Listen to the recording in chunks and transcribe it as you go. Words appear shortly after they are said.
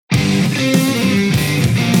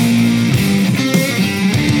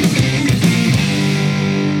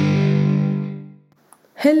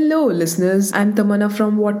Hello, listeners. I'm Tamanna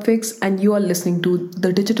from Whatfix, and you are listening to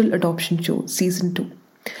the Digital Adoption Show, Season 2.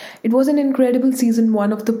 It was an incredible season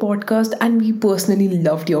 1 of the podcast, and we personally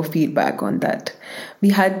loved your feedback on that.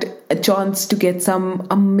 We had a chance to get some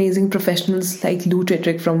amazing professionals like Lou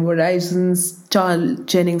Tetrick from Verizon's, Charles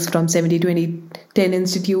Jennings from 702010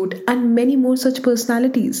 Institute, and many more such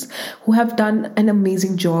personalities who have done an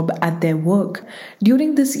amazing job at their work.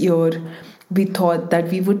 During this year, we thought that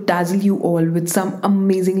we would dazzle you all with some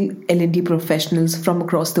amazing L&D professionals from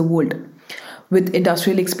across the world with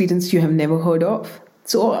industrial experience you have never heard of.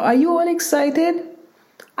 So, are you all excited?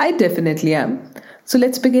 I definitely am. So,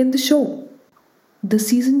 let's begin the show. The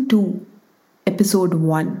season 2, episode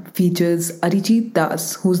 1 features Arijit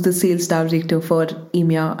Das, who's the sales director for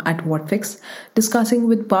EMEA at Whatfix, discussing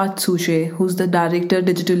with Bart Schutte, who's the director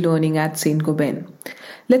digital learning at Saint Gobain.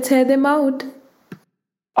 Let's hear them out.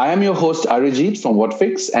 I am your host, Arijit from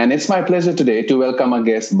Whatfix, and it's my pleasure today to welcome our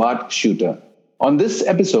guest, Bart Schutte. On this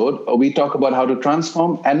episode, we talk about how to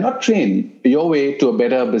transform and not train your way to a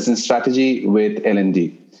better business strategy with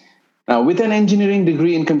L&D. Now, with an engineering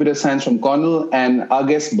degree in computer science from Cornell, and our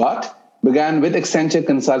guest, Bart, began with Accenture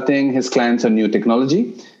consulting his clients on new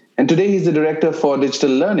technology. And today he's the director for digital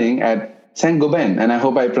learning at Saint Gobain, and I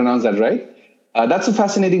hope I pronounced that right. That's a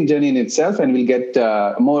fascinating journey in itself, and we'll get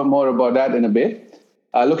more about that in a bit.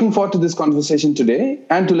 Looking forward to this conversation today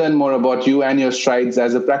and to learn more about you and your strides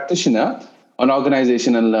as a practitioner on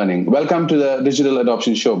organization and learning. Welcome to the Digital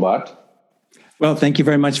Adoption Show, Bart. Well, thank you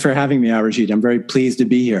very much for having me, Arijit. I'm very pleased to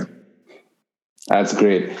be here. That's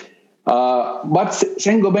great. But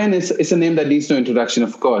Saint Gobain is a name that needs no introduction,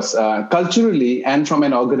 of course. Culturally and from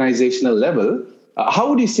an organizational level, how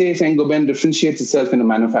would you say Saint Gobain differentiates itself in the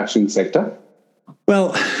manufacturing sector?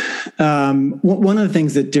 Well, one of the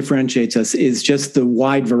things that differentiates us is just the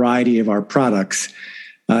wide variety of our products,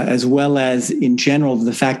 as well as, in general,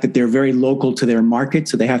 the fact that they're very local to their market,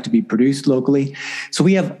 so they have to be produced locally. So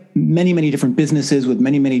we have many, many different businesses with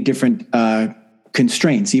many, many different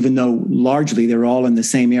constraints, even though largely they're all in the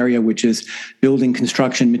same area, which is building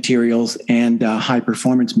construction materials and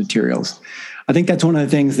high-performance materials. I think that's one of the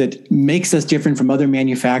things that makes us different from other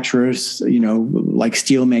manufacturers, like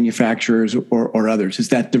steel manufacturers or others, is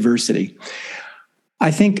that diversity.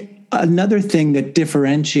 I think another thing that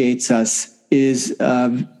differentiates us is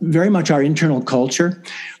very much our internal culture,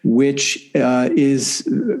 which is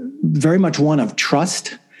very much one of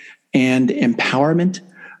trust and empowerment.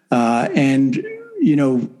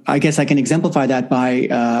 I guess I can exemplify that by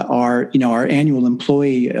our annual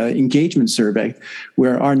employee engagement survey,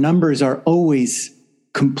 where our numbers are always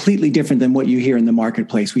completely different than what you hear in the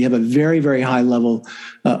marketplace. We have a very, very high level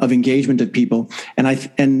of engagement of people, and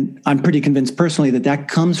I'm pretty convinced personally that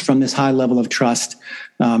comes from this high level of trust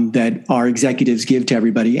that our executives give to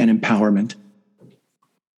everybody and empowerment.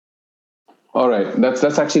 All right, that's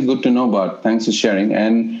actually good to know about. Thanks for sharing.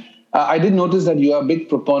 And I did notice that you are a big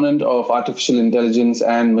proponent of artificial intelligence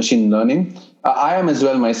and machine learning. I am as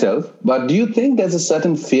well myself. But do you think there's a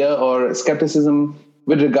certain fear or skepticism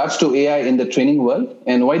with regards to AI in the training world?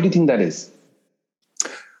 And why do you think that is?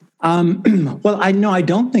 Well, I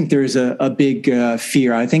don't think there's a big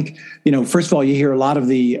fear. I think, first of all, you hear a lot of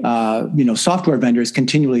the, software vendors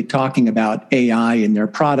continually talking about AI in their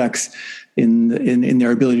products, in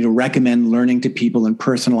their ability to recommend learning to people and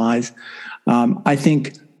personalize. I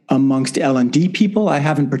think amongst L&D people, I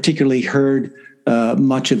haven't particularly heard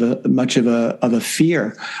much of a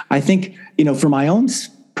fear. I think, for my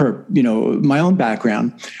own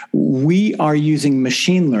background, we are using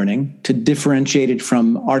machine learning to differentiate it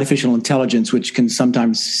from artificial intelligence, which can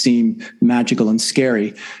sometimes seem magical and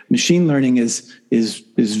scary. Machine learning is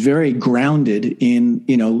very grounded in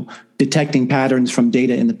detecting patterns from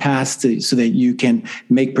data in the past so that you can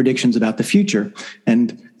make predictions about the future,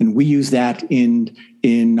 and we use that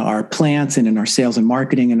in our plants and in our sales and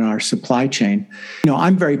marketing and our supply chain.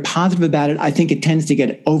 I'm very positive about it. I think it tends to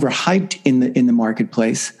get overhyped in the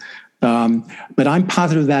marketplace, but I'm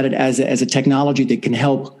positive about it as a technology that can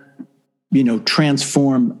help,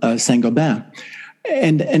 transform Saint Gobain.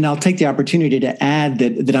 And I'll take the opportunity to add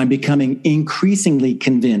that I'm becoming increasingly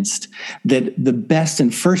convinced that the best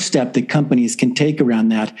and first step that companies can take around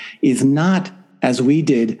that is not, as we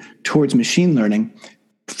did, towards machine learning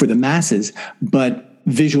for the masses, but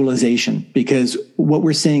visualization. Because what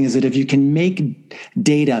we're seeing is that if you can make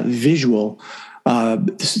data visual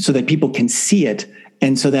so that people can see it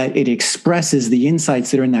and so that it expresses the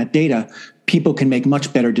insights that are in that data, people can make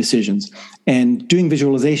much better decisions. And doing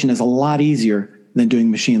visualization is a lot easier than doing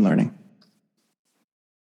machine learning.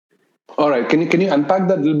 All right. Can you unpack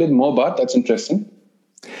that a little bit more, Bart? That's interesting.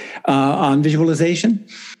 On visualization?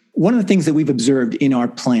 one of the things that we've observed in our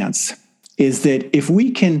plants is that if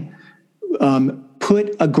we can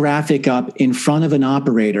put a graphic up in front of an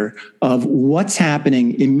operator of what's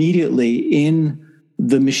happening immediately in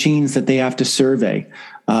the machines that they have to survey,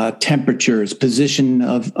 temperatures, position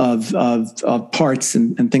of parts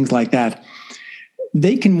and things like that,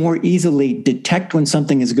 they can more easily detect when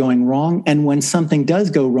something is going wrong. And when something does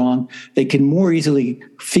go wrong, they can more easily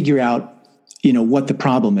figure out, what the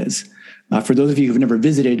problem is. For those of you who've never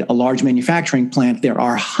visited a large manufacturing plant, there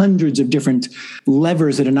are hundreds of different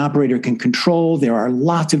levers that an operator can control. There are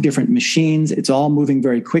lots of different machines. It's all moving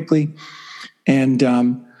very quickly. And,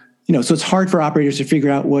 so it's hard for operators to figure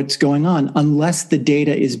out what's going on unless the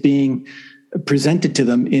data is being presented to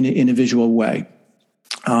them in a visual way.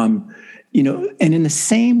 And in the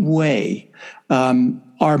same way,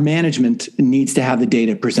 our management needs to have the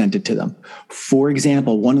data presented to them. For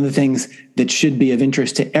example, one of the things that should be of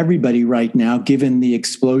interest to everybody right now, given the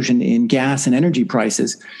explosion in gas and energy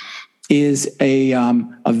prices, is a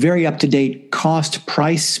very up-to-date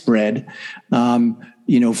cost-price spread,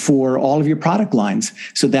 for all of your product lines,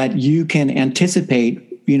 so that you can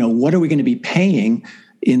anticipate, what are we going to be paying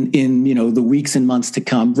in the weeks and months to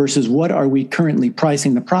come versus what are we currently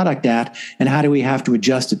pricing the product at, and how do we have to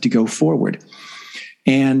adjust it to go forward.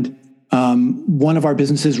 And one of our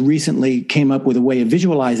businesses recently came up with a way of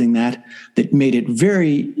visualizing that made it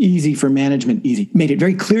very easy for management, made it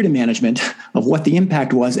very clear to management of what the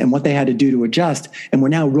impact was and what they had to do to adjust. And we're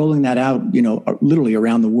now rolling that out, literally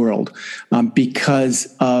around the world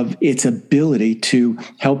because of its ability to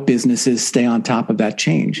help businesses stay on top of that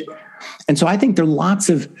change. And so I think there are lots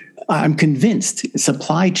of, I'm convinced,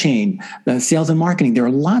 supply chain, sales and marketing, there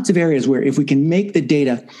are lots of areas where if we can make the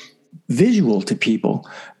data visual to people,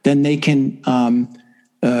 then they can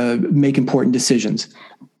make important decisions.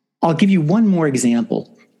 I'll give you one more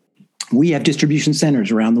example. We have distribution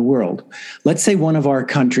centers around the world. Let's say one of our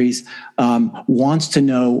countries wants to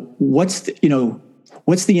know what's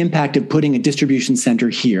the impact of putting a distribution center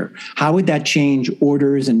here? How would that change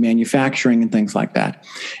orders and manufacturing and things like that?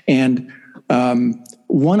 And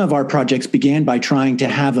one of our projects began by trying to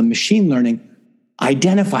have a machine learning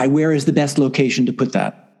identify where is the best location to put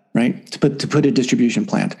that. Right, to put a distribution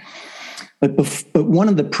plant, but one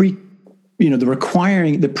of the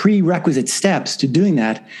prerequisite steps to doing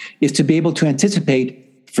that is to be able to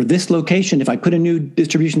anticipate for this location. If I put a new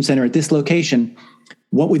distribution center at this location,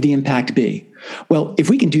 what would the impact be? Well, if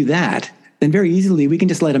we can do that, then very easily we can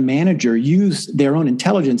just let a manager use their own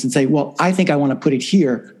intelligence and say, "Well, I think I want to put it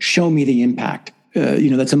here. Show me the impact."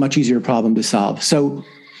 That's a much easier problem to solve. So,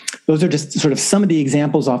 those are just sort of some of the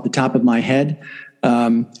examples off the top of my head.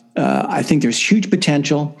 I think there's huge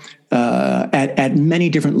potential at many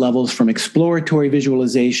different levels, from exploratory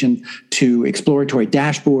visualization to exploratory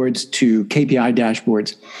dashboards to KPI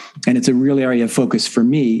dashboards. And it's a real area of focus for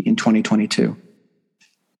me in 2022.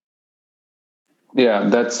 Yeah,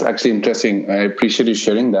 that's actually interesting. I appreciate you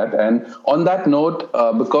sharing that. And on that note,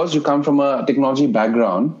 because you come from a technology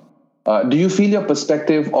background, do you feel your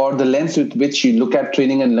perspective or the lens with which you look at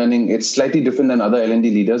training and learning, it's slightly different than other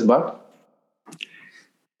L&D leaders, Bart?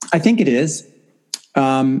 I think it is.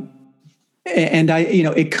 And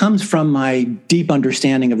it comes from my deep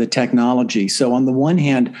understanding of the technology. So on the one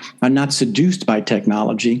hand, I'm not seduced by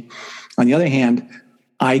technology. On the other hand,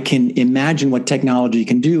 I can imagine what technology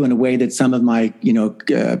can do in a way that some of my,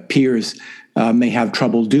 peers may have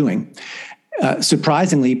trouble doing.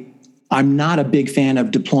 Surprisingly, I'm not a big fan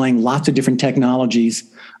of deploying lots of different technologies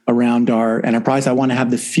around our enterprise. I want to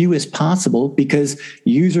have the fewest possible because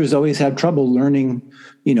users always have trouble learning,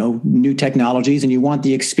 new technologies, and you want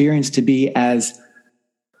the experience to be as,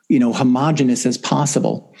 homogeneous as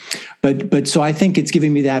possible. But so I think it's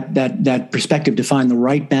giving me that perspective to find the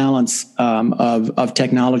right balance of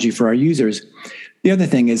technology for our users. The other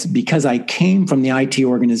thing is, because I came from the IT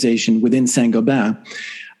organization within Saint-Gobain,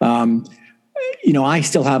 I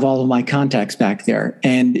still have all of my contacts back there,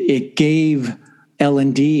 and it gave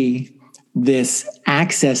L&D this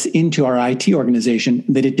access into our IT organization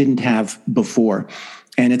that it didn't have before.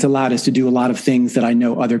 And it's allowed us to do a lot of things that I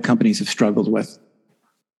know other companies have struggled with.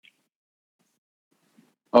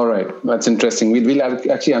 All right. That's interesting. We'll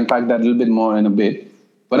actually unpack that a little bit more in a bit.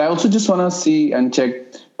 But I also just want to see and check,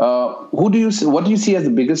 what do you see as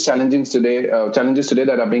the biggest challenges today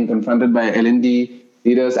that are being confronted by L&D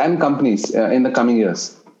leaders and companies in the coming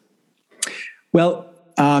years? Well,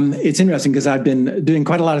 it's interesting because I've been doing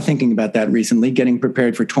quite a lot of thinking about that recently, getting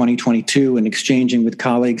prepared for 2022 and exchanging with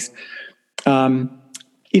colleagues.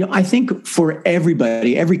 I think for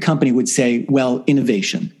everybody, every company would say, well,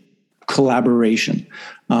 innovation, collaboration.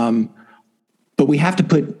 But we have to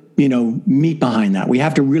put, meat behind that. We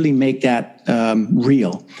have to really make that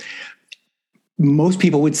real. Most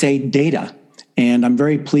people would say data. And I'm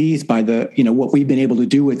very pleased by what we've been able to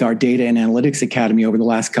do with our Data and Analytics Academy over the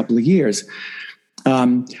last couple of years.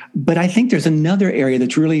 But I think there's another area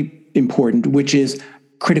that's really important, which is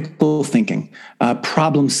critical thinking,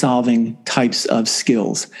 problem-solving types of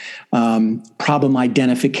skills, problem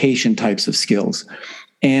identification types of skills.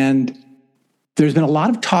 And there's been a lot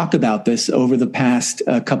of talk about this over the past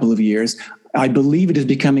couple of years. I believe it is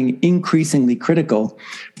becoming increasingly critical.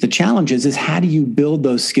 The challenge is how do you build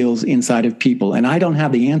those skills inside of people? And I don't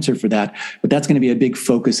have the answer for that, but that's going to be a big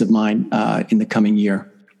focus of mine in the coming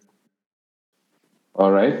year.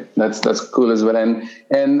 All right, that's cool as well.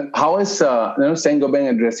 And how is Saint-Gobain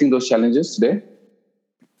addressing those challenges today?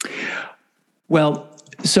 Well,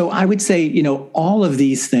 so I would say all of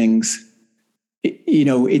these things.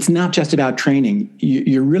 It's not just about training.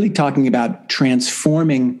 You're really talking about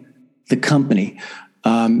transforming the company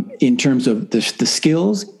in terms of the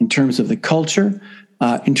skills, in terms of the culture,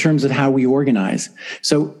 in terms of how we organize.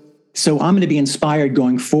 So I'm going to be inspired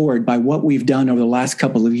going forward by what we've done over the last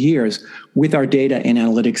couple of years with our Data and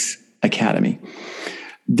Analytics Academy.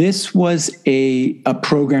 This was a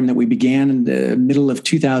program that we began in the middle of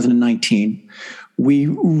 2019. We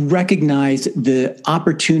recognized the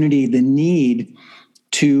opportunity, the need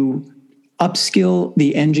to upskill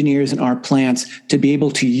the engineers in our plants to be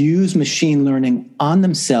able to use machine learning on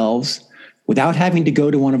themselves without having to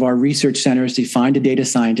go to one of our research centers to find a data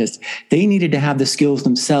scientist. They needed to have the skills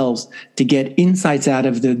themselves to get insights out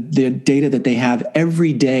of the data that they have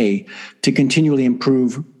every day to continually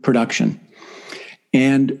improve production.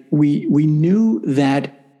 And we knew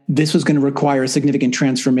that this was going to require a significant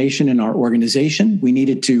transformation in our organization. We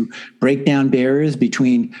needed to break down barriers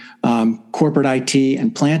between corporate IT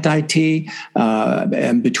and plant IT,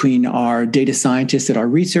 and between our data scientists at our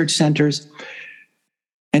research centers.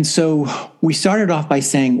 And so we started off by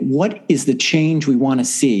saying, what is the change we want to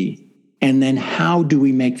see? And then how do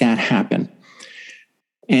we make that happen?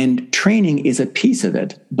 And training is a piece of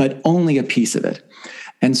it, but only a piece of it.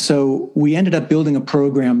 And so we ended up building a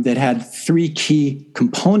program that had three key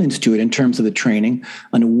components to it in terms of the training: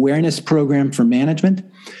 an awareness program for management,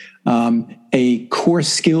 a core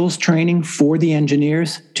skills training for the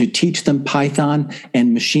engineers to teach them Python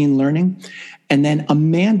and machine learning, and then a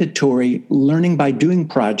mandatory learning by doing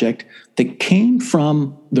project that came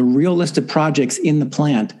from the real list of projects in the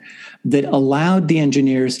plant that allowed the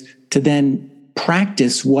engineers to then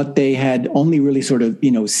practice what they had only really sort of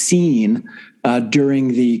seen during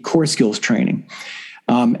the core skills training,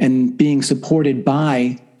 and being supported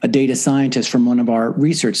by a data scientist from one of our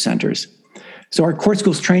research centers. So our core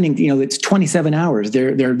skills training, it's 27 hours.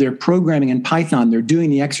 They're programming in Python. They're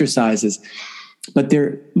doing the exercises, but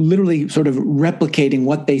they're literally sort of replicating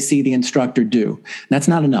what they see the instructor do. That's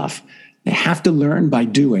not enough. They have to learn by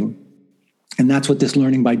doing. And that's what this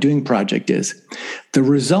learning by doing project is. The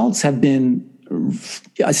results have been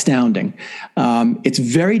astounding. It's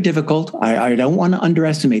very difficult. I don't want to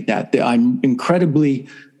underestimate that. I'm incredibly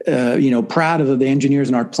proud of the engineers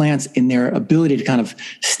in our plants in their ability to kind of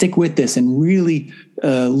stick with this and really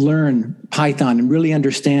learn Python and really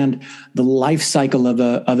understand the life cycle of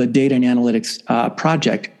a data and analytics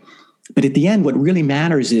project. But at the end, what really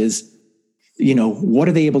matters is, what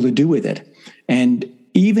are they able to do with it? And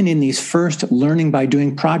even in these first learning by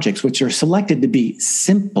doing projects, which are selected to be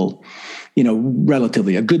simple,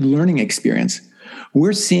 relatively a good learning experience,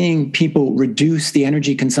 we're seeing people reduce the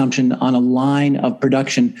energy consumption on a line of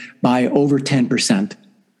production by over 10%.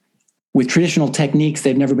 With traditional techniques,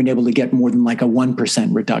 they've never been able to get more than like a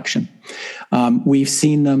 1% reduction. We've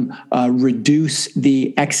seen them reduce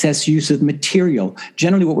the excess use of material.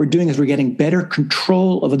 Generally, what we're doing is we're getting better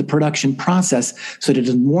control of the production process so that it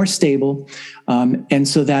is more stable, and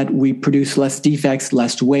so that we produce less defects,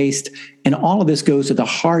 less waste. And all of this goes to the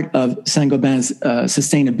heart of Saint-Gobain's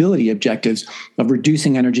sustainability objectives of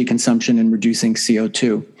reducing energy consumption and reducing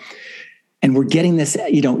CO2. And we're getting this,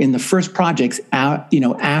 in the first projects out,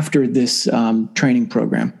 after this training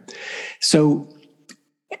program. So,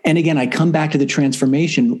 and again, I come back to the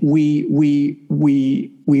transformation. We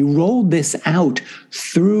rolled this out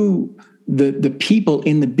through the people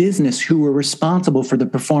in the business who were responsible for the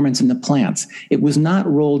performance in the plants. It was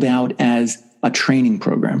not rolled out as a training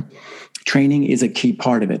program. Training is a key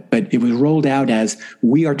part of it, but it was rolled out as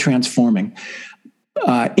we are transforming.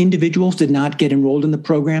 Individuals did not get enrolled in the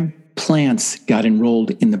program. Plants got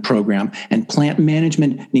enrolled in the program, and plant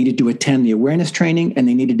management needed to attend the awareness training, and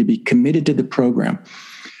they needed to be committed to the program.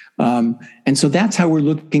 And so that's how we're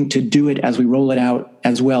looking to do it as we roll it out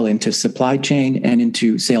as well into supply chain and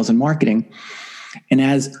into sales and marketing. And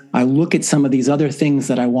as I look at some of these other things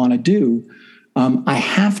that I want to do, I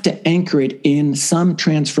have to anchor it in some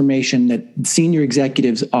transformation that senior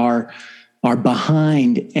executives are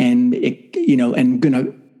behind, and going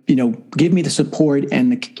to give me the support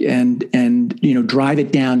and drive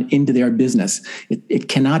it down into their business. It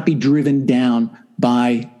cannot be driven down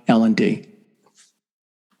by L&D.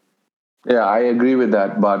 Yeah, I agree with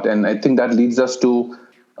that, Bart. And I think that leads us to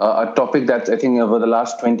a topic that I think over the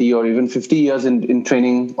last 20 or even 50 years in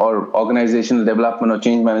training or organizational development or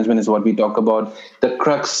change management is what we talk about. The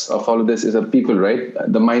crux of all of this is the people, right?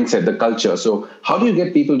 The mindset, the culture. So how do you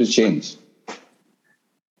get people to change?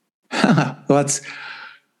 Well,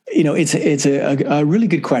 it's a really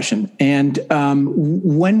good question. And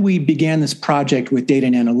when we began this project with data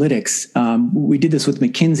and analytics, we did this with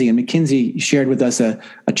McKinsey, and McKinsey shared with us a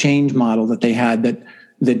change model that they had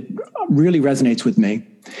that really resonates with me.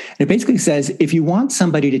 And it basically says, if you want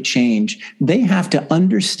somebody to change, they have to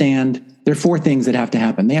understand, there are four things that have to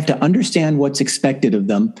happen. They have to understand what's expected of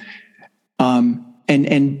them,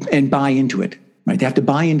 and buy into it, right? They have to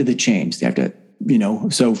buy into the change. They have to,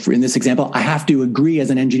 so in this example, I have to agree as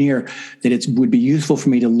an engineer that it would be useful for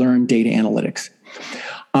me to learn data analytics.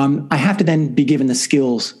 I have to then be given the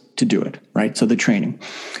skills to do it, right? So the training.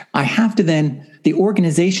 The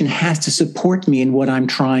organization has to support me in what I'm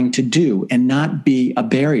trying to do and not be a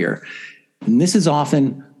barrier. And this is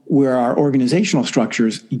often where our organizational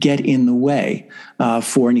structures get in the way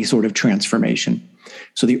for any sort of transformation.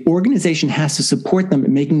 So the organization has to support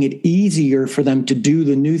them, making it easier for them to do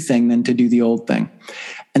the new thing than to do the old thing.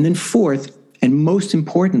 And then fourth, and most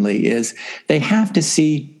importantly, is they have to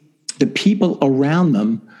see the people around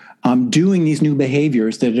them doing these new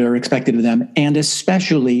behaviors that are expected of them, and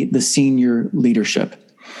especially the senior leadership.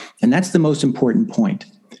 And that's the most important point.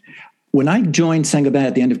 When I joined Saint-Gobain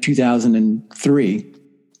at the end of 2003,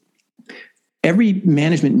 every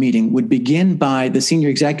management meeting would begin by the senior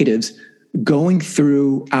executives going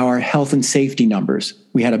through our health and safety numbers.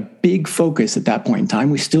 We had a big focus at that point in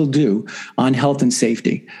time, we still do, on health and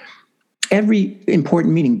safety. Every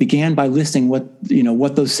important meeting began by listing what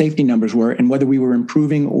those safety numbers were and whether we were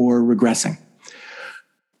improving or regressing.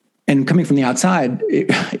 And coming from the outside,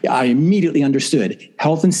 I immediately understood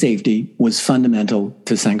health and safety was fundamental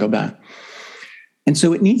to Saint-Gobain. And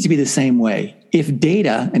so it needs to be the same way. If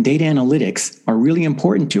data and data analytics are really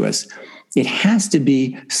important to us, it has to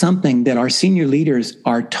be something that our senior leaders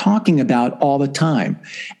are talking about all the time,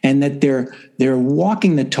 and that they're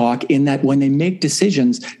walking the talk in that when they make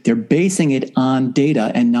decisions, they're basing it on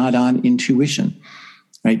data and not on intuition,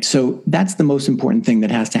 right? So that's the most important thing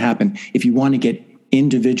that has to happen if you want to get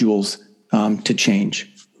individuals to change.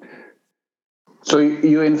 So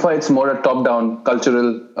you infer it's more a top-down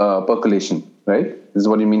cultural percolation, right? This is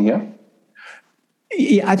what you mean here?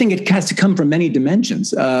 Yeah, I think it has to come from many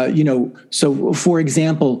dimensions. So for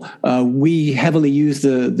example, we heavily use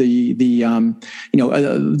the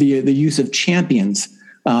use of champions,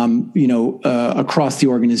 across the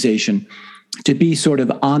organization to be sort of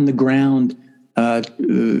on the ground,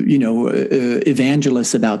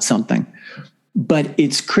 evangelists about something. But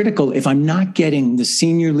it's critical if I'm not getting the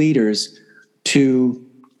senior leaders to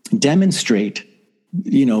demonstrate,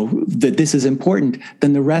 that this is important,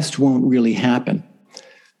 then the rest won't really happen.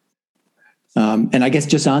 And I guess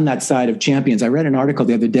just on that side of champions, I read an article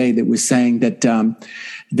the other day that was saying that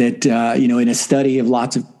in a study of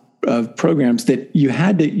lots of programs, that you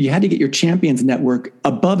had to get your champions network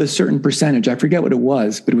above a certain percentage. I forget what it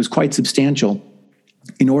was, but it was quite substantial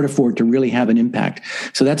in order for it to really have an impact.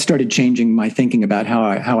 So that started changing my thinking about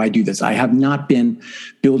how I do this. I have not been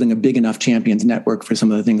building a big enough champions network for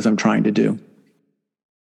some of the things I'm trying to do.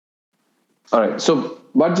 All right. So,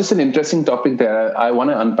 but just an interesting topic there. I want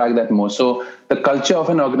to unpack that more. So the culture of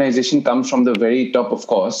an organization comes from the very top, of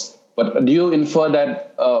course. But do you infer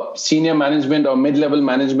that senior management or mid-level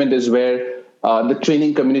management is where the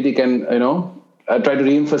training community can, try to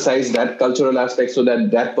re-emphasize that cultural aspect so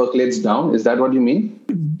that percolates down? Is that what you mean?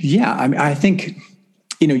 Yeah. I think,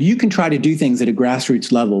 you can try to do things at a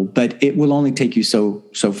grassroots level, but it will only take you so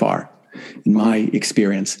far, in my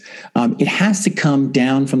experience. It has to come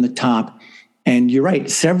down from the top. And you're right,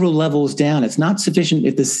 several levels down. It's not sufficient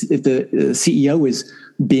if the CEO is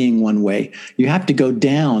being one way. You have to go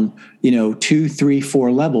down, 2, 3,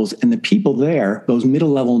 4 levels. And the people there, those middle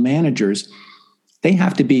level managers, they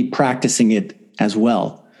have to be practicing it as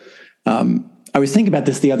well. I was thinking about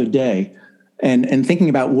this the other day and thinking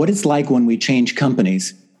about what it's like when we change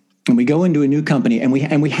companies. And we go into a new company and we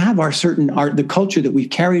have the culture that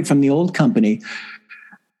we've carried from the old company.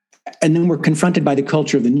 And then we're confronted by the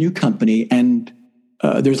culture of the new company. And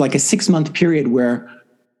there's like a 6-month period where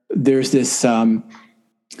there's this,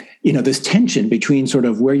 this tension between sort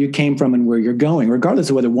of where you came from and where you're going, regardless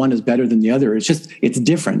of whether one is better than the other. It's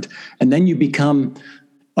different. And then you become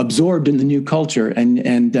absorbed in the new culture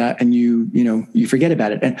and you forget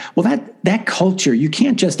about it. And well, that culture, you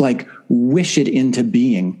can't just like wish it into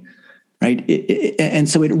being, right? And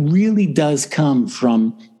so it really does come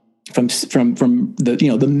from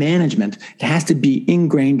the management. It has to be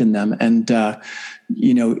ingrained in them. And,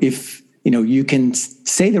 if, you can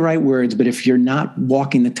say the right words, but if you're not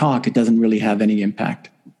walking the talk, it doesn't really have any impact.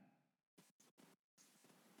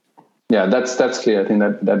 Yeah, that's clear. I think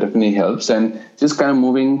that definitely helps. And just kind of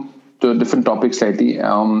moving to a different topic slightly,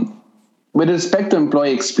 with respect to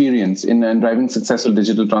employee experience in driving successful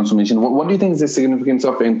digital transformation, what do you think is the significance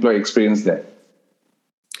of employee experience there?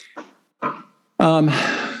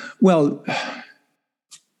 Well,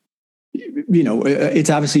 it's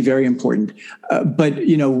obviously very important, but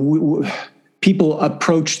people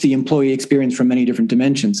approach the employee experience from many different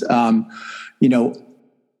dimensions.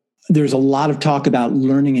 There's a lot of talk about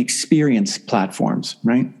learning experience platforms,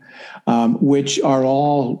 right? Which are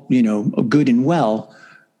all, good and well.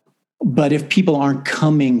 But if people aren't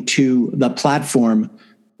coming to the platform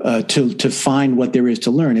to find what there is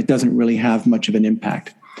to learn, it doesn't really have much of an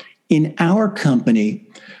impact. In our company,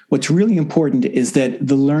 what's really important is that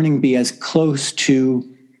the learning be as close to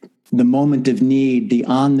the moment of need, the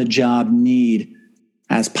on-the-job need,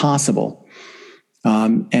 as possible.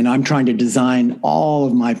 And I'm trying to design all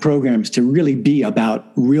of my programs to really be about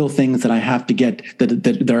real things that I have to get,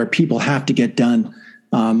 that our people have to get done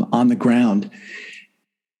on the ground.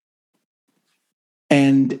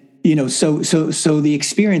 And, so the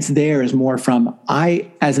experience there is more from,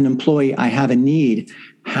 as an employee, I have a need.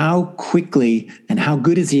 How quickly and how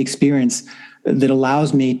good is the experience that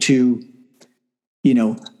allows me to,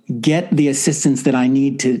 get the assistance that I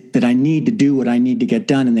need to do what I need to get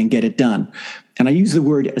done and then get it done. And I use the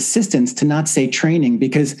word assistance to not say training,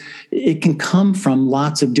 because it can come from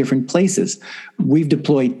lots of different places. We've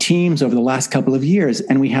deployed teams over the last couple of years,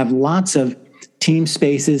 and we have lots of team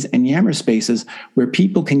spaces and Yammer spaces where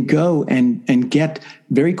people can go and get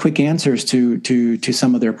very quick answers to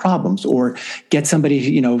some of their problems, or get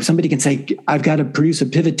somebody, somebody can say, I've got to produce a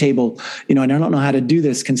pivot table, and I don't know how to do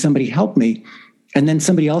this. Can somebody help me? And then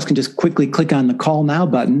somebody else can just quickly click on the call now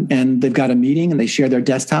button, and they've got a meeting and they share their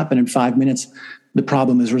desktop, and in 5 minutes, the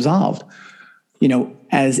problem is resolved.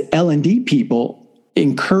 As L&D people,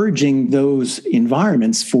 encouraging those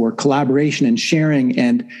environments for collaboration and sharing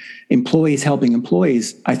and employees helping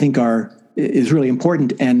employees, I think is really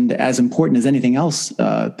important, and as important as anything else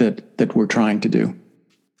that we're trying to do.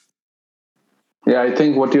 Yeah, I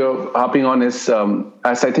think what you're harping on is,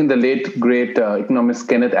 as I think the late, great economist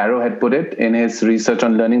Kenneth Arrow had put it in his research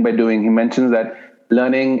on learning by doing, he mentions that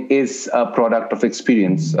learning is a product of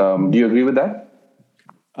experience. Do you agree with that?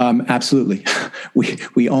 Absolutely.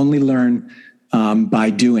 We only learn by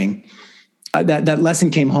doing. That lesson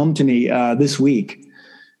came home to me this week,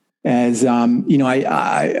 as I'm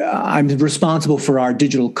responsible for our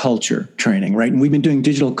digital culture training, right? And we've been doing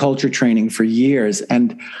digital culture training for years,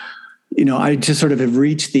 and I just sort of have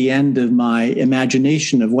reached the end of my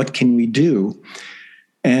imagination of what can we do,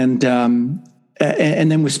 and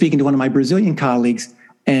then was speaking to one of my Brazilian colleagues,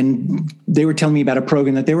 and they were telling me about a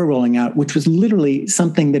program that they were rolling out, which was literally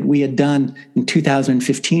something that we had done in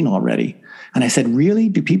 2015 already. And I said, really?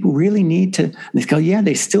 Do people really need to? And they go, yeah,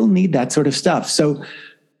 they still need that sort of stuff. So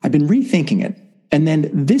I've been rethinking it. And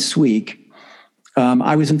then this week,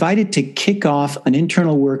 I was invited to kick off an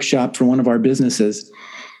internal workshop for one of our businesses.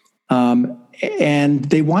 And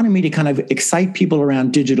they wanted me to kind of excite people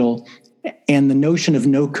around digital and the notion of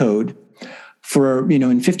no code for,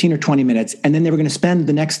 in 15 or 20 minutes. And then they were going to spend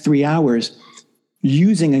the next 3 hours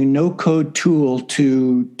using a no code tool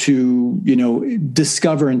to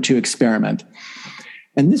discover and to experiment.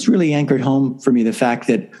 And this really anchored home for me the fact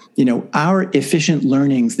that, our efficient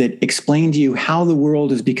learnings that explain to you how the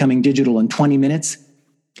world is becoming digital in 20 minutes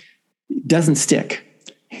doesn't stick.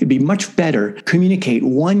 It'd be much better to communicate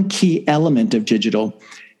one key element of digital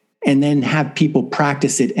and then have people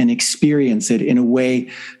practice it and experience it in a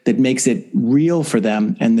way that makes it real for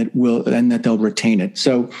them and that they'll retain it.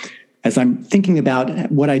 So as I'm thinking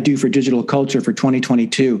about what I do for digital culture for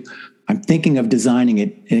 2022, I'm thinking of designing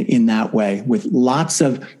it in that way, with lots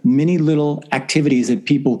of many little activities that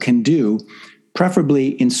people can do, preferably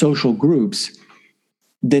in social groups,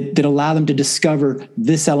 that allow them to discover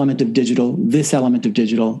this element of digital,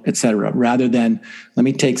 et cetera, rather than let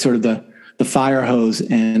me take sort of the fire hose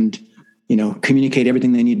and, communicate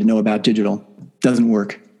everything they need to know about digital. Doesn't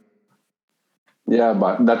work. Yeah,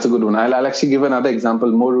 but that's a good one. I'll actually give another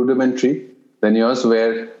example, more rudimentary. than yours,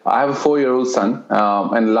 where I have a 4-year-old son,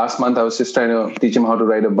 and last month I was just trying to teach him how to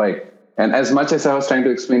ride a bike. And as much as I was trying to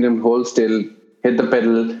explain to him, hold still, hit the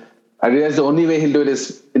pedal, I realized the only way he'll do it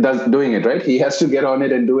is doing it, right? He has to get on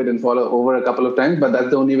it and do it and fall over a couple of times, but that's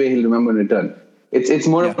the only way he'll remember in return. It's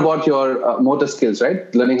more about your motor skills,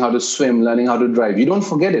 right? Learning how to swim, learning how to drive. You don't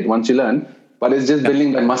forget it once you learn, but it's just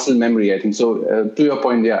building that muscle memory, I think. So to your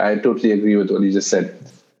point, yeah, I totally agree with what you just said.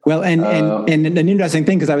 Well, and an interesting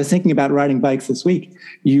thing, because I was thinking about riding bikes this week,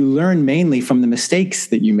 you learn mainly from the mistakes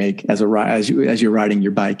that you make as you're riding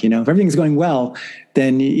your bike. If everything's going well,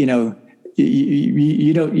 then you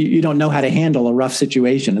don't know how to handle a rough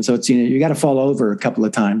situation, and so it's you got to fall over a couple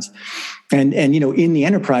of times, and in the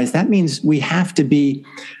enterprise that means we have to be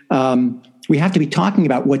talking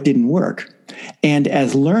about what didn't work. And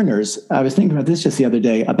as learners, I was thinking about this just the other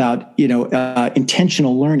day about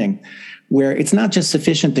intentional learning, where it's not just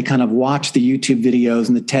sufficient to kind of watch the YouTube videos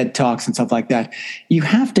and the TED Talks and stuff like that. You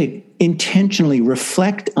have to intentionally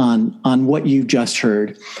reflect on what you've just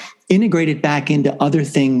heard, integrate it back into other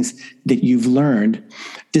things that you've learned,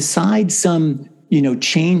 decide some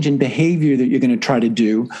change in behavior that you're going to try to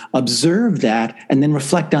do, observe that, and then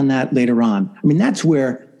reflect on that later on. I mean, that's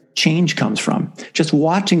where change comes from. Just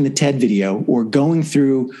watching the TED video or going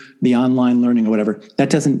through the online learning or whatever, that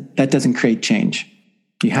doesn't create change.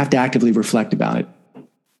 You have to actively reflect about it.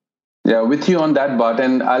 Yeah, with you on that, Bart,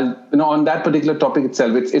 and on that particular topic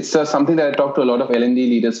itself, it's something that I talk to a lot of L&D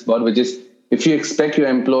leaders about, which is if you expect your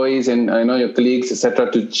employees and your colleagues,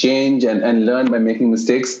 etc., to change and learn by making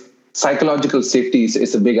mistakes, psychological safety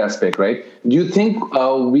is a big aspect, right? Do you think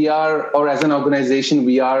we are, or as an organization,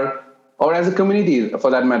 we are, or as a community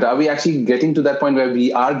for that matter, are we actually getting to that point where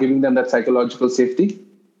we are giving them that psychological safety?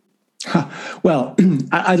 Well,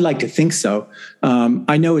 I'd like to think so.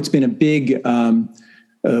 I know it's been a big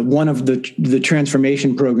one of the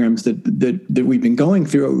transformation programs that we've been going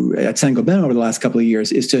through at Saint-Gobain over the last couple of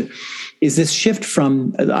years is this shift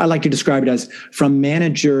from, I like to describe it as from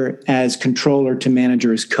manager as controller to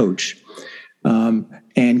manager as coach,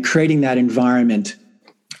 and creating that environment.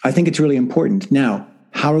 I think it's really important. Now,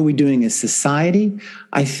 how are we doing as society?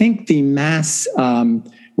 I think the mass,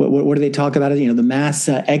 what do they talk about? The mass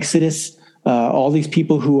exodus, all these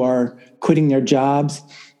people who are quitting their jobs.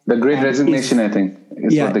 The great resignation, I think,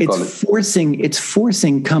 is what they call it. It's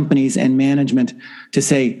forcing companies and management to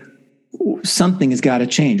say something has got to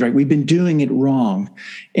change, right? We've been doing it wrong,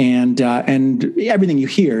 and everything you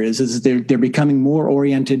hear is they're becoming more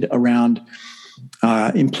oriented around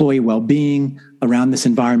employee well-being, around this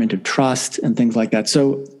environment of trust and things like that.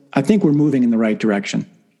 So I think we're moving in the right direction.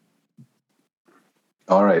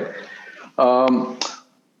 All right.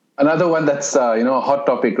 Another one that's a hot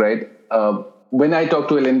topic, right? When I talk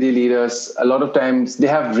to L&D leaders, a lot of times they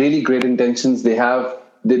have really great intentions.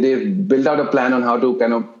 They've built out a plan on how to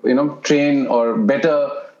kind of train or better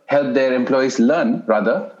help their employees learn,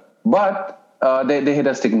 rather. But they hit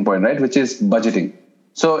a sticking point, right? Which is budgeting.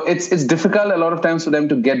 So it's difficult a lot of times for them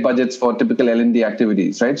to get budgets for typical L&D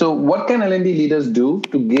activities, right? So what can L&D leaders do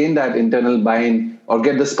to gain that internal buy-in or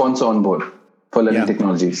get the sponsor on board for learning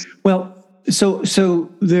technologies? Well, so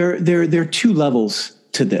there are two levels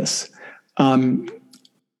to this.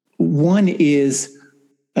 One is,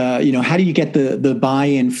 how do you get the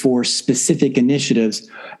buy-in for specific initiatives?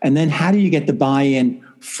 And then how do you get the buy-in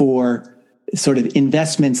for sort of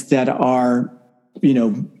investments that are,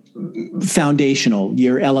 foundational,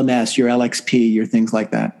 your LMS, your LXP, your things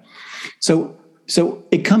like that. So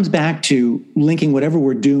it comes back to linking whatever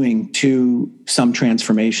we're doing to some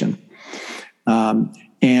transformation.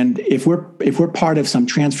 And if we're part of some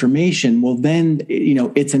transformation, well, then,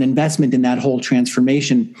 it's an investment in that whole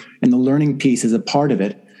transformation, and the learning piece is a part of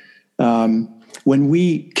it. When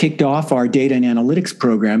we kicked off our data and analytics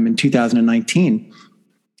program in 2019,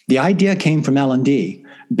 the idea came from L&D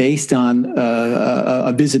based on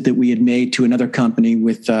a visit that we had made to another company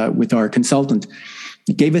with our consultant.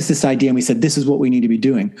 It gave us this idea, and we said, this is what we need to be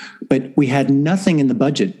doing. But we had nothing in the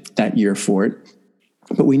budget that year for it.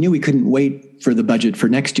 But we knew we couldn't wait for the budget for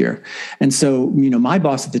next year. And so, my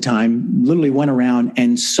boss at the time literally went around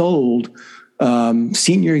and sold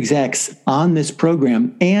senior execs on this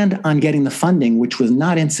program and on getting the funding, which was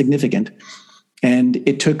not insignificant. And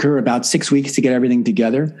it took her about 6 weeks to get everything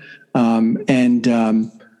together. We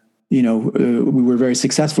were very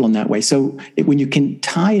successful in that way. So when you can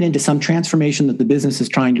tie it into some transformation that the business is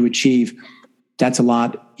trying to achieve, that's a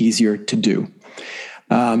lot easier to do.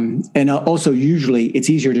 And also, usually, it's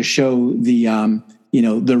easier to show the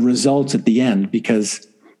results at the end because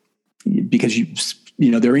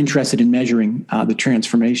they're interested in measuring the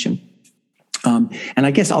transformation. And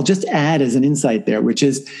I guess I'll just add as an insight there, which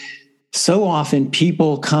is, So often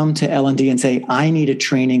people come to L&D and say, I need a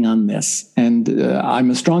training on this. And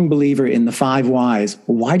I'm a strong believer in the 5 whys.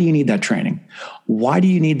 Why do you need that training? Why do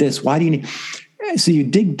you need this? Why do you need... So you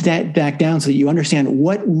dig that back down so that you understand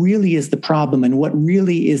what really is the problem and what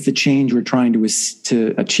really is the change we're trying to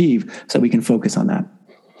achieve, so we can focus on that.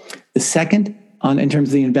 The second, in terms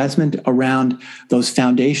of the investment around those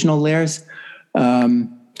foundational layers,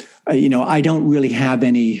 I don't really have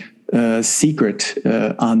any secret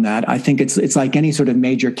on that. I think it's like any sort of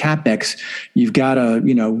major CapEx. You've got to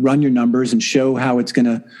run your numbers and show how it's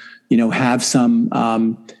going to have some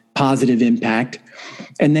positive impact,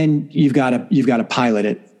 and then you've got to pilot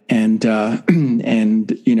it and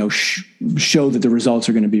show that the results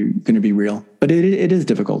are going to be real. But it is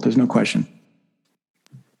difficult. There's no question.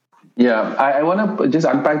 Yeah, I want to just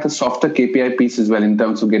unpack the softer KPI piece as well in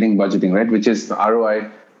terms of getting budgeting, right? Which is ROI.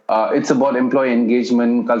 It's about employee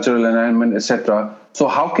engagement, cultural alignment, etc. So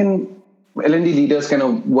how can L&D leaders kind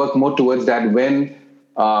of work more towards that when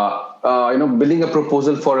building a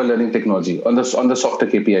proposal for a learning technology on the softer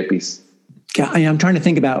KPI piece? Yeah, I'm trying to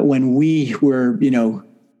think about when we were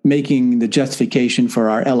making the justification for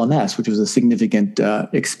our LMS, which was a significant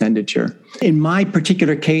expenditure. In my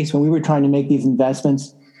particular case, when we were trying to make these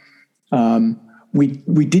investments,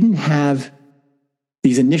 we didn't have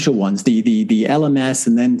these initial ones, the LMS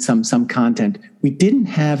and then some content. We didn't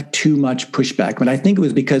have too much pushback, but I think it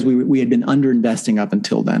was because we had been underinvesting up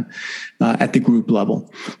until then at the group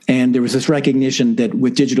level. And there was this recognition that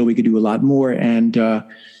with digital, we could do a lot more. And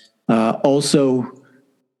also,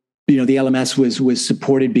 the LMS was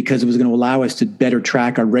supported because it was going to allow us to better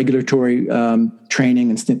track our regulatory training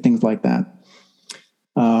and things like that.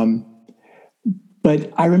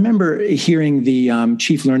 But I remember hearing the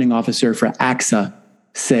chief learning officer for AXA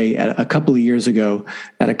say a couple of years ago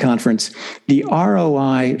at a conference, the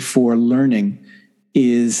ROI for learning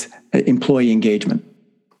is employee engagement,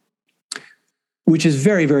 which is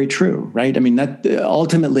very, very true, right? I mean, that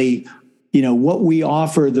ultimately, what we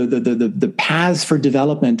offer, the paths for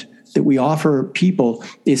development that we offer people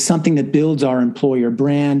is something that builds our employer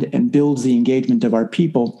brand and builds the engagement of our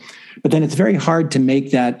people. But then it's very hard to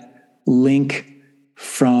make that link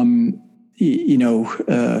from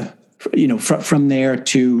from there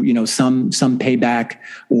to some payback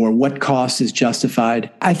or what cost is justified.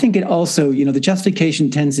 I think it also the justification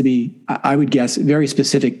tends to be, I would guess, very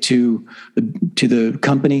specific to the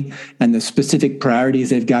company and the specific priorities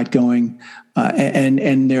they've got going,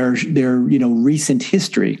 and their recent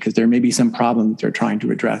history, because there may be some problem that they're trying to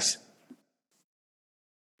address.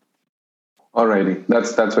 Alrighty,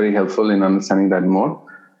 that's very helpful in understanding that more.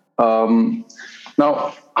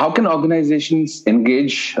 Now, how can organizations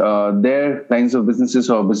engage their lines of businesses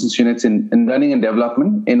or business units in learning and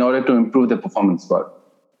development in order to improve their performance, Bart?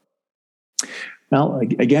 Well,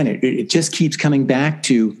 again, it just keeps coming back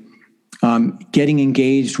to getting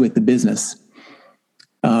engaged with the business.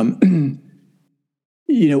 Either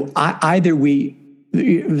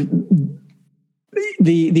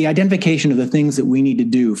the identification of the things that we need to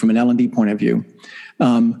do from an L&D point of view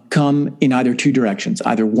come in either two directions.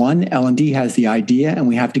 Either one, L&D has the idea and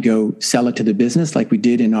we have to go sell it to the business like we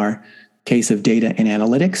did in our case of data and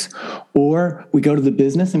analytics, or we go to the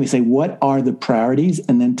business and we say, what are the priorities?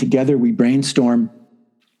 And then together we brainstorm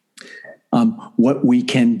what we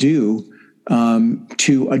can do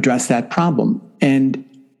to address that problem. And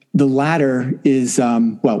the latter is,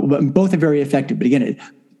 both are very effective. But again,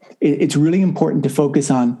 it's really important to focus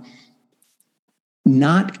on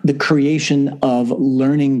not the creation of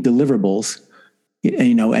learning deliverables,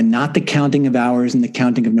 and not the counting of hours and the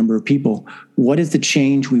counting of number of people. What is the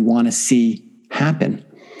change we want to see happen?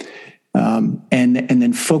 And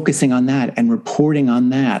then focusing on that and reporting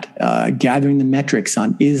on that, gathering the metrics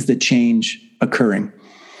on, is the change occurring?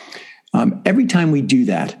 Every time we do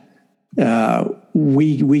that,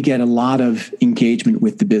 we get a lot of engagement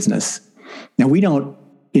with the business. Now, we don't,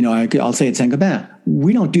 I'll say it Saint-Gobain,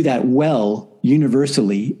 we don't do that well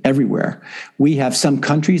universally everywhere. We have some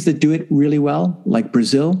countries that do it really well, like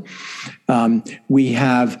Brazil. We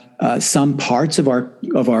have some parts of our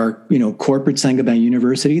corporate Saint-Gobain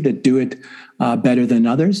University that do it better than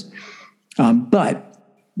others. But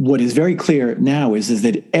what is very clear now is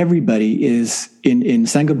that everybody is in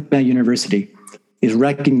Saint-Gobain University is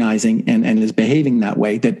recognizing and is behaving that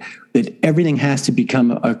way, that everything has to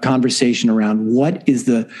become a conversation around what is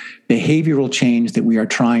the behavioral change that we are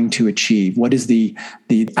trying to achieve? What is the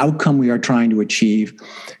outcome we are trying to achieve?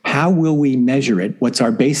 How will we measure it? What's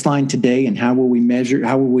our baseline today, and how will we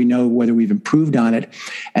know whether we've improved on it?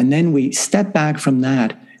 And then we step back from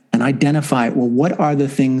that and identify, well, what are the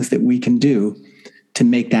things that we can do to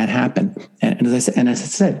make that happen. And as I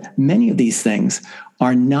said, many of these things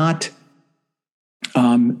are not,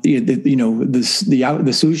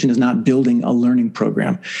 the solution is not building a learning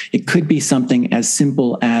program. It could be something as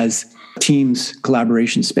simple as Teams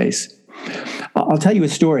collaboration space. I'll tell you a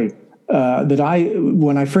story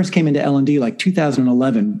when I first came into L&D, like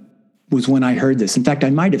 2011 was when I heard this. In fact, I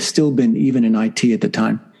might have still been even in IT at the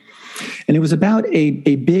time. And it was about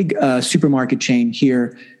a big supermarket chain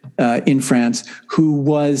here in France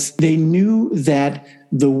they knew that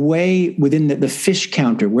the way within the fish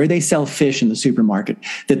counter, where they sell fish in the supermarket,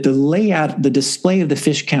 that the layout, the display of the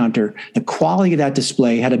fish counter, the quality of that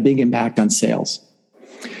display had a big impact on sales.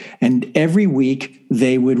 And every week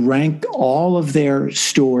they would rank all of their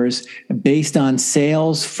stores based on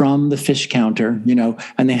sales from the fish counter,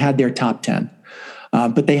 and they had their top 10.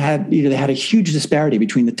 But they had a huge disparity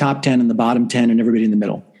between the top 10 and the bottom 10 and everybody in the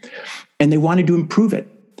middle. And they wanted to improve it.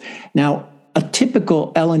 Now, a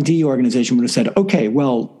typical L&D organization would have said, okay,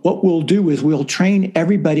 well, what we'll do is we'll train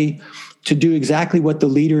everybody to do exactly what the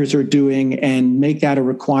leaders are doing and make that a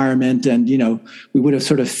requirement. And, we would have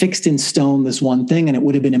sort of fixed in stone this one thing and it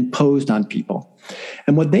would have been imposed on people.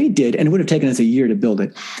 And what they did, and it would have taken us a year to build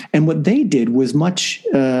it. And what they did was much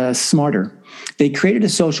smarter. They created a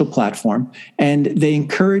social platform and they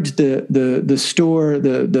encouraged the store,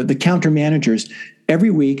 the counter managers every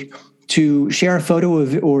week to share a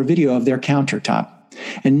photo or video of their countertop.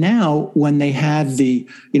 And now when they had the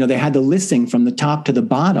listing from the top to the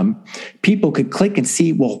bottom, people could click and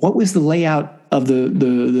see, well, what was the layout of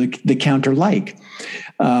the counter like?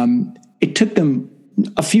 It took them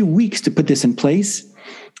a few weeks to put this in place.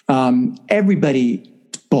 Everybody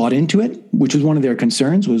bought into it, which was one of their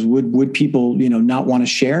concerns, was would people, not want to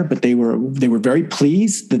share, but they were very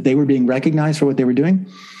pleased that they were being recognized for what they were doing.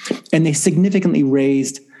 And they significantly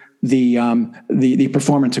raised the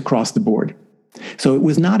performance across the board. So it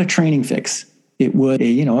was not a training fix. It was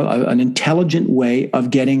an intelligent way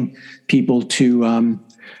of getting people to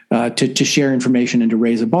share information and to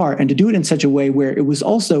raise a bar, and to do it in such a way where it was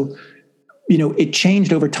also, it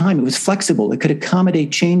changed over time. It was flexible. It could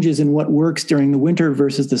accommodate changes in what works during the winter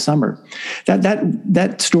versus the summer.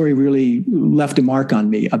 That story really left a mark on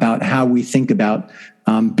me about how we think about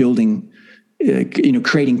building,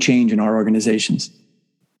 creating change in our organizations.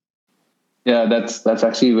 Yeah, that's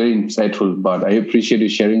actually very insightful, Bart. I appreciate you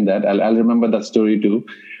sharing that. I'll remember that story too.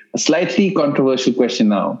 A slightly controversial question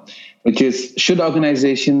now, which is, should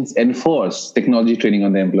organizations enforce technology training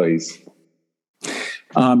on their employees?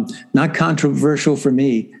 Not controversial for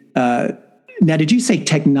me. Now, did you say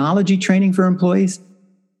technology training for employees?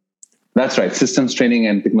 That's right. Systems training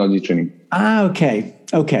and technology training. Okay.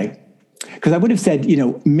 Because I would have said,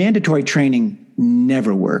 mandatory training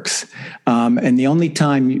never works. And the only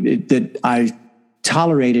time that I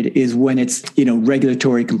tolerate it is when it's,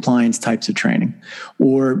 regulatory compliance types of training.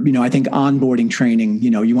 Or, I think onboarding training,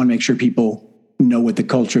 you want to make sure people know what the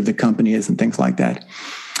culture of the company is and things like that.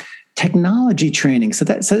 Technology training. So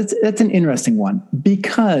that's an interesting one,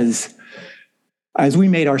 because as we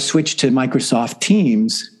made our switch to Microsoft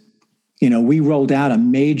Teams, we rolled out a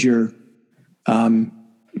major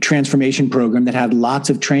transformation program that had lots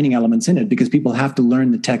of training elements in it because people have to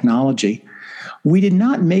learn the technology. We did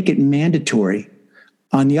not make it mandatory.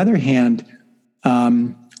 On the other hand,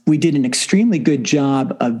 we did an extremely good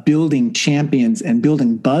job of building champions and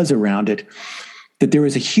building buzz around it, that there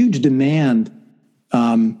was a huge demand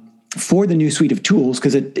for the new suite of tools,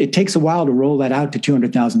 because it takes a while to roll that out to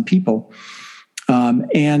 200,000 people,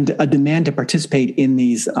 and a demand to participate in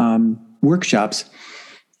these workshops.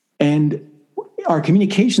 And our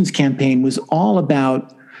communications campaign was all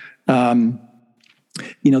about,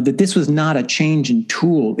 that this was not a change in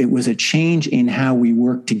tool. It was a change in how we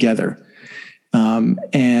work together.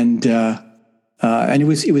 And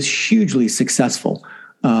it was hugely successful.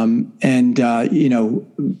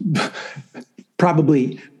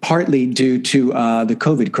 Probably partly due to the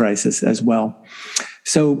COVID crisis as well.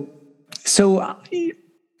 So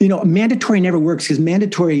mandatory never works, because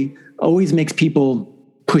mandatory always makes people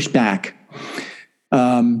push back.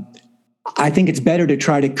 I think it's better to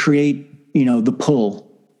try to create, the pull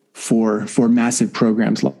for massive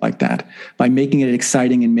programs like that by making it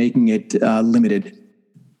exciting and making it limited.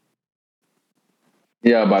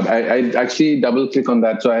 Yeah, but I actually double click on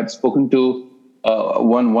that. So I had spoken to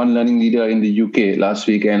one learning leader in the UK last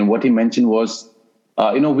week, and what he mentioned was,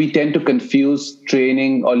 we tend to confuse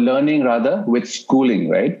training, or learning rather, with schooling,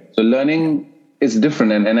 right? So learning is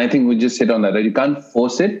different, and I think we just hit on that. Right? You can't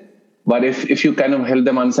force it, but if you kind of help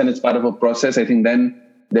them understand it's part of a process, I think then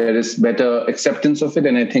there is better acceptance of it,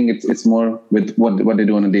 and I think it's more with what they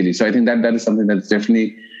do on a daily. So I think that is something that's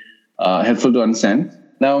definitely helpful to understand.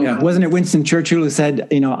 Now, wasn't it Winston Churchill who said,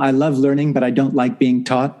 I love learning, but I don't like being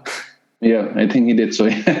taught? Yeah, I think he did so.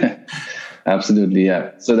 Absolutely, yeah.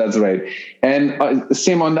 So that's right. And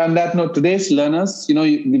same on that note, today's learners,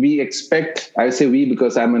 we expect, I say we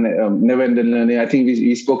because I'm a never-ending learner. I think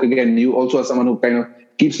we spoke again. You also are someone who kind of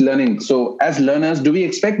keeps learning. So as learners, do we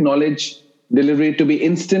expect knowledge delivery to be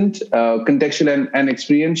instant, contextual, and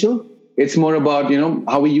experiential? It's more about,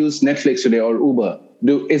 how we use Netflix today or Uber.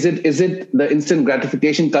 Is it the instant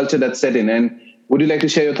gratification culture that's set in? And would you like to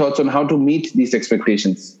share your thoughts on how to meet these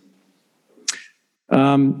expectations?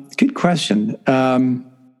 Good question. I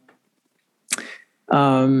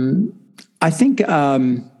think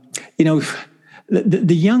the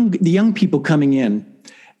young people coming in,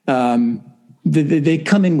 they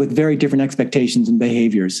come in with very different expectations and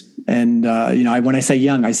behaviors. And when I say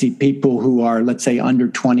young, I see people who are, let's say, under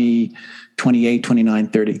 20, 28, 29,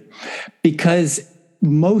 30, because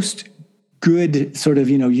most good sort of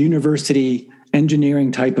university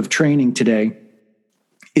engineering type of training today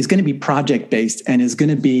is going to be project-based and is going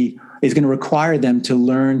to require them to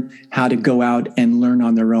learn how to go out and learn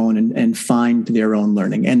on their own and find their own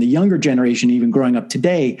learning. And the younger generation, even growing up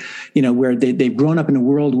today, where they've grown up in a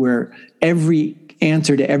world where every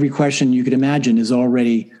answer to every question you could imagine is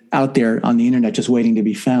already out there on the internet, just waiting to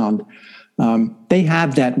be found. They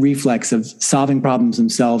have that reflex of solving problems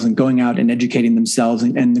themselves and going out and educating themselves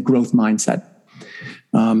and the growth mindset.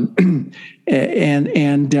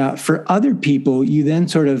 For other people, you then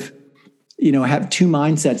sort of, have two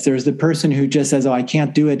mindsets. There's the person who just says, "Oh, I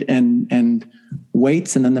can't do it," and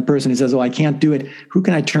waits, and then the person who says, "Oh, I can't do it. Who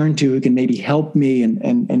can I turn to who can maybe help me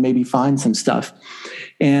and maybe find some stuff?"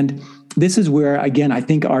 And this is where, again, I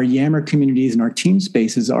think our Yammer communities and our team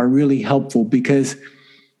spaces are really helpful, because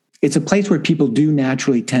it's a place where people do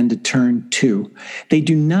naturally tend to turn to. They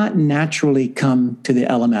do not naturally come to the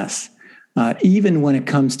LMS. Even when it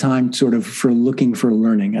comes time sort of for looking for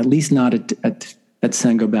learning, at least not at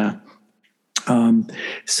Saint-Gobain. I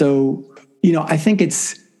think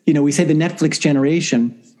it's, we say the Netflix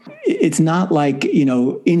generation, it's not like,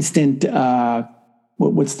 instant,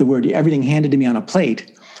 what's the word? Everything handed to me on a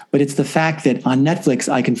plate, but it's the fact that on Netflix,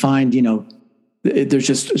 I can find, there's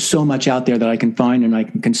just so much out there that I can find and I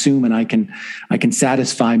can consume, and I can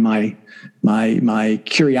satisfy my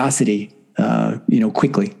curiosity,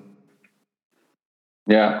 quickly.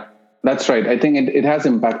 Yeah, that's right. I think it has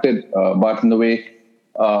impacted, Bart, in the way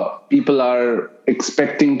people are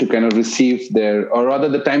expecting to kind of receive or rather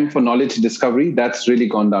the time for knowledge discovery, that's really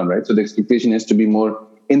gone down, right? So the expectation is to be more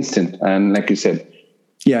instant. And like you said.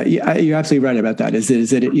 Yeah, you're absolutely right about that. Is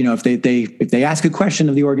that if they ask a question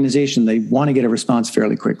of the organization, they want to get a response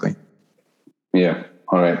fairly quickly. Yeah.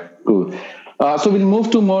 All right. Cool. So we'll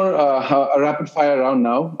move to more a rapid fire round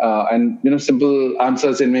now, and simple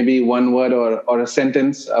answers in maybe one word or a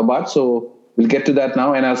sentence, Bart. So we'll get to that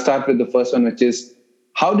now, and I'll start with the first one, which is: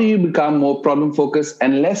 how do you become more problem focused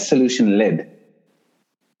and less solution led?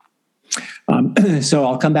 So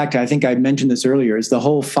I'll come back to, I think I mentioned this earlier, is the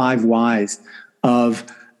whole 5 whys of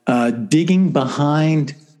digging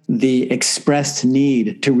behind the expressed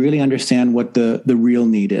need to really understand what the real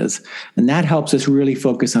need is. And that helps us really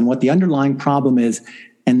focus on what the underlying problem is,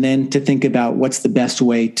 and then to think about what's the best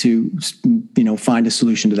way to, find a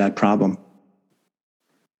solution to that problem.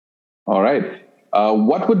 All right.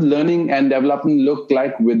 What would learning and development look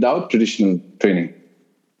like without traditional training?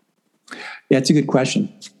 Yeah, it's a good question.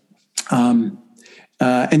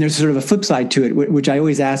 And there's sort of a flip side to it, which I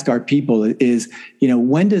always ask our people is,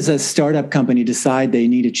 when does a startup company decide they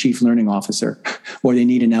need a chief learning officer, or they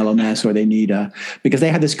need an LMS, or they need because they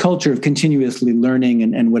have this culture of continuously learning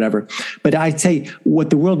and whatever. But I'd say what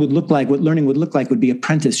the world would look like, what learning would look like, would be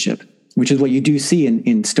apprenticeship, which is what you do see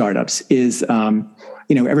in startups, is,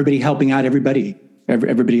 everybody helping out everybody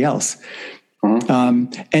else.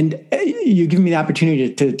 And you give me the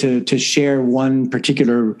opportunity to share one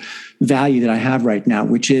particular value that I have right now,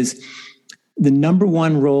 which is the number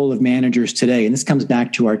one role of managers today. And this comes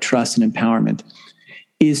back to our trust and empowerment,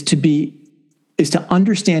 is to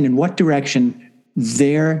understand in what direction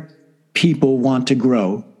their people want to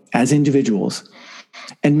grow as individuals,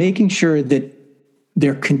 and making sure that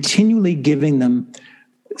they're continually giving them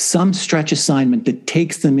some stretch assignment that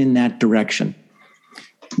takes them in that direction.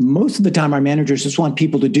 Most of the time, our managers just want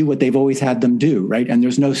people to do what they've always had them do, right? And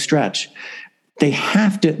there's no stretch.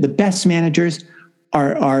 The best managers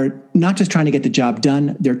are not just trying to get the job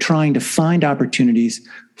done, they're trying to find opportunities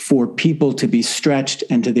for people to be stretched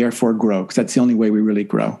and to therefore grow, because that's the only way we really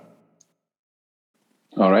grow.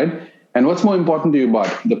 All right. And what's more important to you,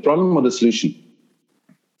 Bart, the problem or the solution?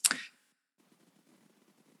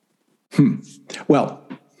 Well,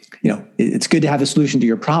 it's good to have a solution to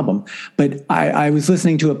your problem. But I was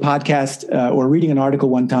listening to a podcast or reading an article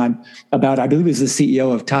one time about, I believe it was the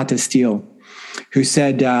CEO of Tata Steel, who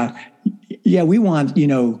said, we want,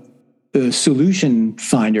 solution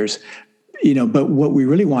finders, but what we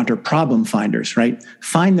really want are problem finders, right?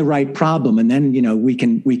 Find the right problem, and then, we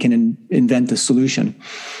can invent the solution.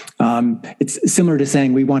 It's similar to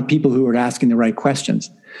saying we want people who are asking the right questions.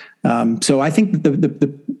 So I think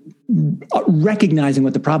the recognizing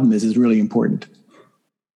what the problem is really important.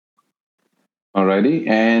 Alrighty.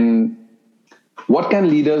 And what can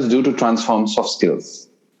leaders do to transform soft skills?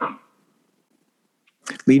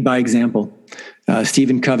 Lead by example.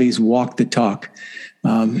 Stephen Covey's walk the talk.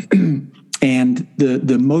 And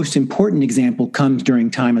the most important example comes during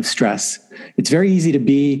time of stress. It's very easy to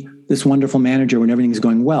be this wonderful manager when everything's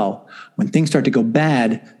going well. When things start to go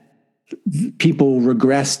bad, people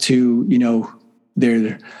regress to,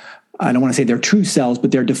 their, I don't want to say their true selves,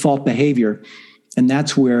 but their default behavior. And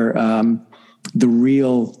that's where the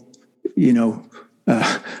real,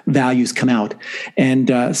 values come out.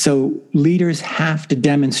 And so leaders have to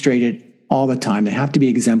demonstrate it all the time. They have to be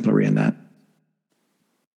exemplary in that.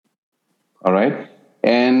 All right.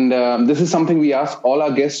 And this is something we ask all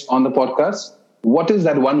our guests on the podcast. What is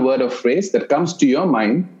that one word or phrase that comes to your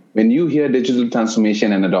mind when you hear digital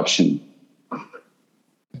transformation and adoption?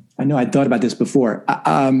 I know I'd thought about this before.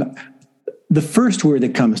 The first word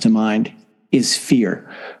that comes to mind is fear,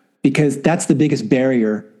 because that's the biggest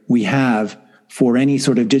barrier we have for any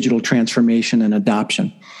sort of digital transformation and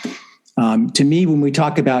adoption. To me, when we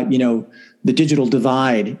talk about, the digital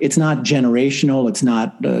divide, it's not generational, it's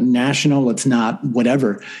not national, it's not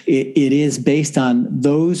whatever. It is based on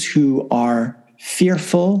those who are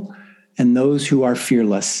fearful and those who are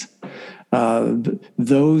fearless.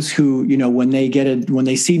 Those who, when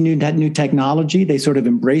they see new technology, they sort of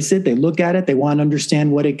embrace it, they look at it, they want to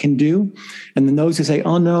understand what it can do. And then those who say,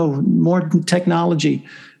 oh no, more technology,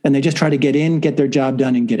 and they just try to get in, get their job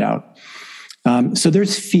done, and get out. So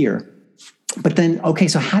there's fear. But then, okay,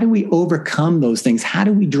 so how do we overcome those things? How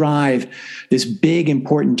do we drive this big,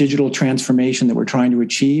 important digital transformation that we're trying to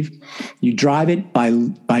achieve? You drive it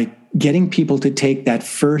by getting people to take that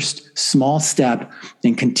first small step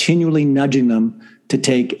and continually nudging them to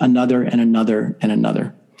take another and another and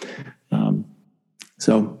another.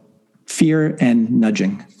 So fear and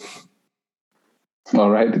nudging. All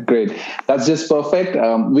right, great. That's just perfect.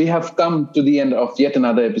 We have come to the end of yet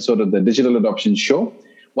another episode of the Digital Adoption Show.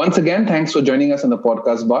 Once again, thanks for joining us on the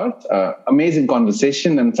podcast, Bart. Amazing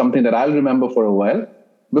conversation and something that I'll remember for a while.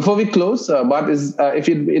 Before we close, Bart,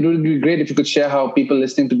 it would be great if you could share how people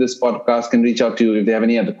listening to this podcast can reach out to you if they have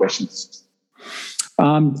any other questions.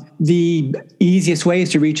 The easiest way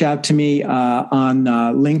is to reach out to me on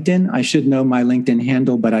LinkedIn. I should know my LinkedIn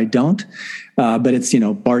handle, but I don't. But it's,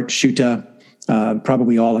 Bart Schutte,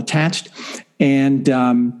 probably all attached. And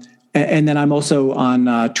then I'm also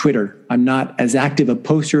on Twitter. I'm not as active a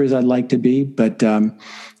poster as I'd like to be, but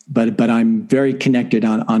I'm very connected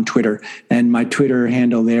on Twitter. And my Twitter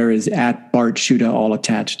handle there is @Bart Schutte, all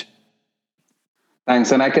attached.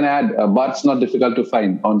 Thanks. And I can add, Bart's not difficult to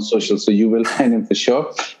find on social, so you will find him for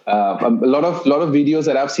sure. A lot of videos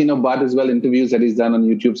that I've seen of Bart as well, interviews that he's done on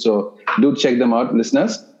YouTube. So do check them out,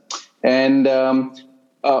 listeners. And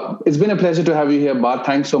it's been a pleasure to have you here, Bart.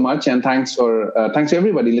 Thanks so much. And thanks to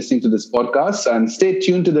everybody listening to this podcast. And stay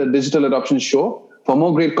tuned to the Digital Adoption Show for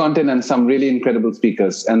more great content and some really incredible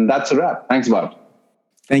speakers. And that's a wrap. Thanks, Bart.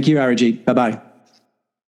 Thank you, Arijit. Bye-bye.